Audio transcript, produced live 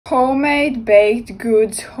Homemade baked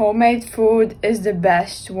goods, homemade food is the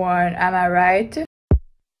best one, am I right?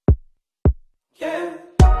 Yeah.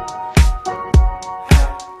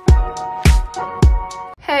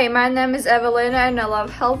 Hey, my name is Evelina and I love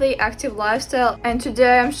healthy, active lifestyle, and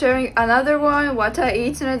today I'm sharing another one, what I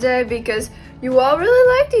eat in a day, because you all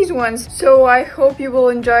really like these ones. So I hope you will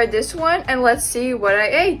enjoy this one and let's see what I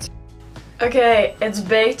ate. Okay, it's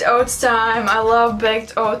baked oats time. I love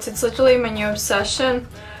baked oats. It's literally my new obsession.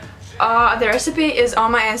 The recipe is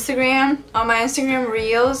on my Instagram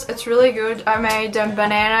reels. It's really good. I made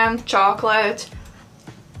banana, chocolate,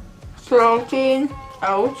 protein,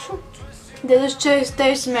 oats. This just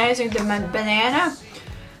tastes amazing. The banana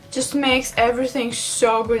just makes everything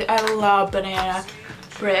so good. I love banana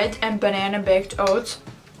bread, and banana baked oats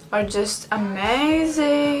are just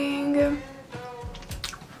amazing.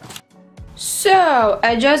 So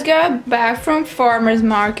I just got back from farmer's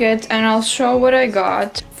market and I'll show what I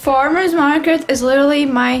got. Farmer's market is literally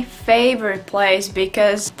my favorite place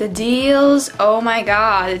because the deals, oh my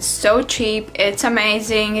god, it's so cheap, it's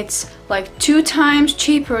amazing. It's like 2 times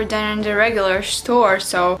cheaper than in the regular store,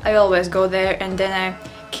 so I always go there, and then I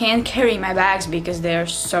can't carry my bags because they're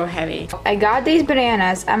so heavy. I got these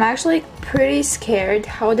bananas. I'm actually pretty scared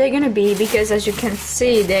how they're gonna be because, as you can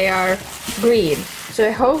see, they are green. So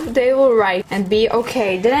I hope they will ripen and be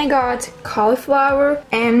okay. Then I got cauliflower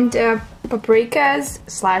and paprikas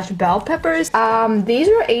 / bell peppers. These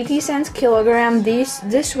were 80 cents kilogram.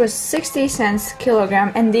 This was 60 cents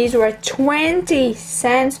kilogram, and these were 20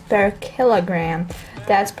 cents per kilogram.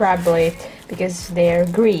 That's probably because they're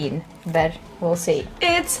green, but we'll see.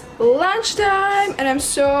 It's lunchtime and I'm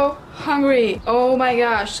so hungry. Oh my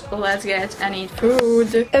gosh, let's get and eat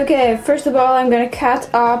food. Okay, first of all I'm gonna cut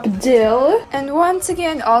up dill. And once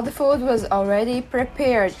again, all the food was already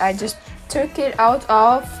prepared. I just took it out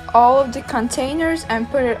of all of the containers and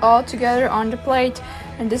put it all together on the plate.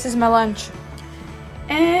 And this is my lunch.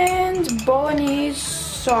 And bolognese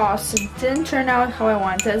sauce. It didn't turn out how I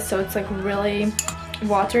wanted, so it's like really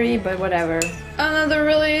watery, but whatever. Another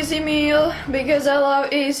really easy meal because I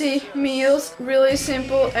love easy meals, really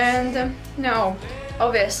simple. And no,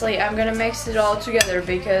 obviously I'm gonna mix it all together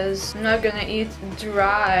because I'm not gonna eat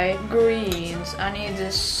dry greens. I need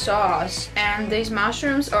this sauce, and these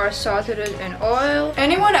mushrooms are sauteed in oil.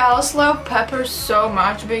 Anyone else love peppers so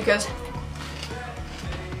much? Because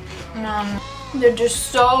they're just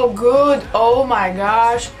so good. Oh my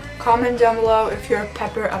gosh, comment down below if you're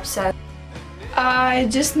pepper obsessed. I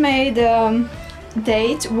just made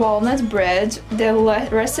date walnut bread. The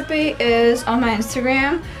recipe is on my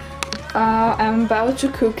Instagram. I'm about to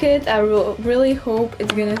cook it. I really hope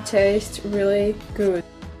it's gonna taste really good.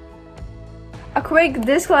 A quick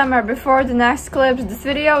disclaimer before the next clips. This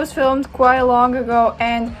video was filmed quite long ago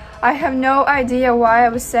and I have no idea why I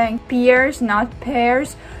was saying pears, not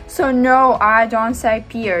pears. So no, I don't say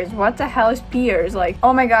pears. What the hell is pears? Like,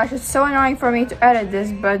 oh my gosh, it's so annoying for me to edit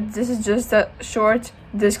this, but this is just a short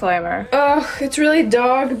disclaimer. Ugh, it's really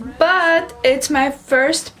dark, but it's my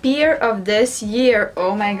first pear of this year.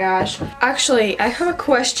 Oh my gosh. Actually, I have a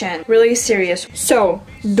question, really serious. So,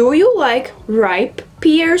 do you like ripe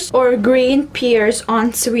pears or green pears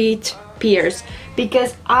on sweet pears?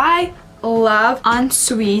 Because I love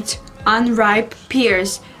unsweet, unripe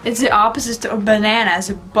pears. It's the opposite of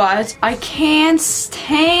bananas, but I can't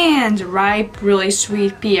stand ripe, really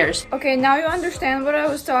sweet pears. Okay, now you understand what I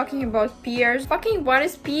was talking about. Pears. Fucking what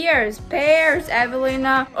is pears? Pears,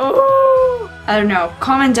 Evelina. Oh! I don't know.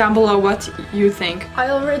 Comment down below what you think. I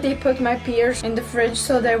already put my pears in the fridge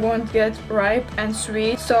so they won't get ripe and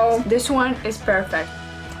sweet. So this one is perfect.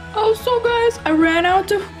 Also guys, I ran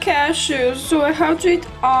out of cashews, so I have to eat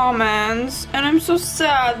almonds, and I'm so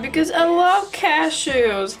sad because I love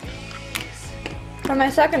cashews. For my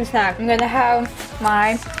second snack, I'm gonna have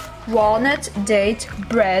my walnut date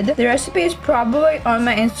bread. The recipe is probably on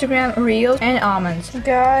my Instagram reels, and almonds.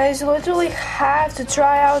 Guys, literally have to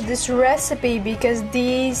try out this recipe because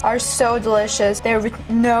these are so delicious. They're with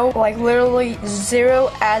no, like literally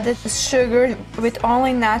zero added sugar, with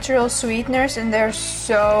only natural sweeteners, and they're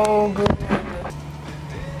so good.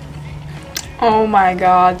 Oh my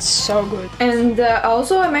god, so good. And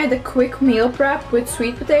also I made a quick meal prep with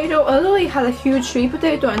sweet potato. I literally had a huge sweet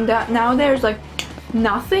potato, and now there's like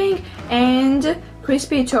nothing, and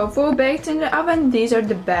crispy tofu baked in the oven. These are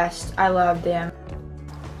the best. I love them.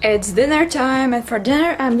 It's dinner time, and for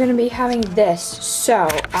dinner I'm gonna be having this. So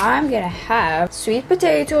I'm gonna have sweet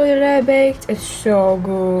potato that I baked. It's so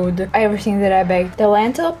good. Everything that I baked. The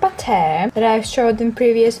lentil pate that I've showed in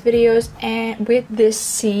previous videos, and with this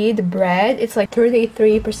seed bread. It's like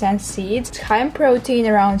 33% seeds. It's high in protein,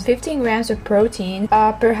 around 15 grams of protein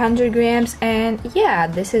per 100 grams. And yeah,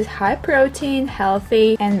 this is high protein,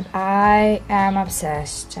 healthy, and I am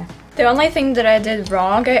obsessed. The only thing that I did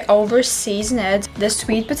wrong, I over seasoned the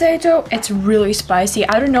sweet potato. It's really spicy.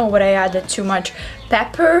 I don't know what I added too much.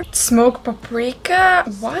 Pepper, smoked paprika.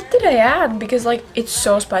 What did I add? Because like it's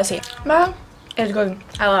so spicy. But it's good.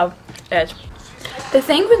 I love it. The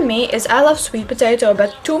thing with me is I love sweet potato,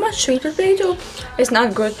 but too much sweet potato is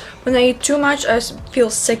not good. When I eat too much, I feel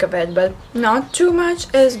sick of it, but not too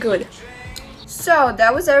much is good. So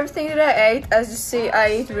that was everything that I ate. As you see,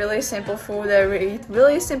 I eat really simple food. I eat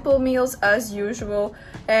really simple meals as usual,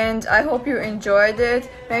 and I hope you enjoyed it.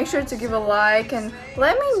 Make sure to give a like and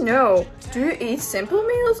let me know, do you eat simple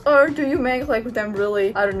meals or do you make like them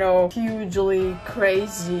really, I don't know, hugely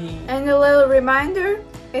crazy? And a little reminder,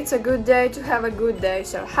 it's a good day to have a good day,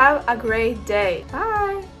 so have a great day.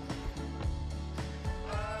 Bye!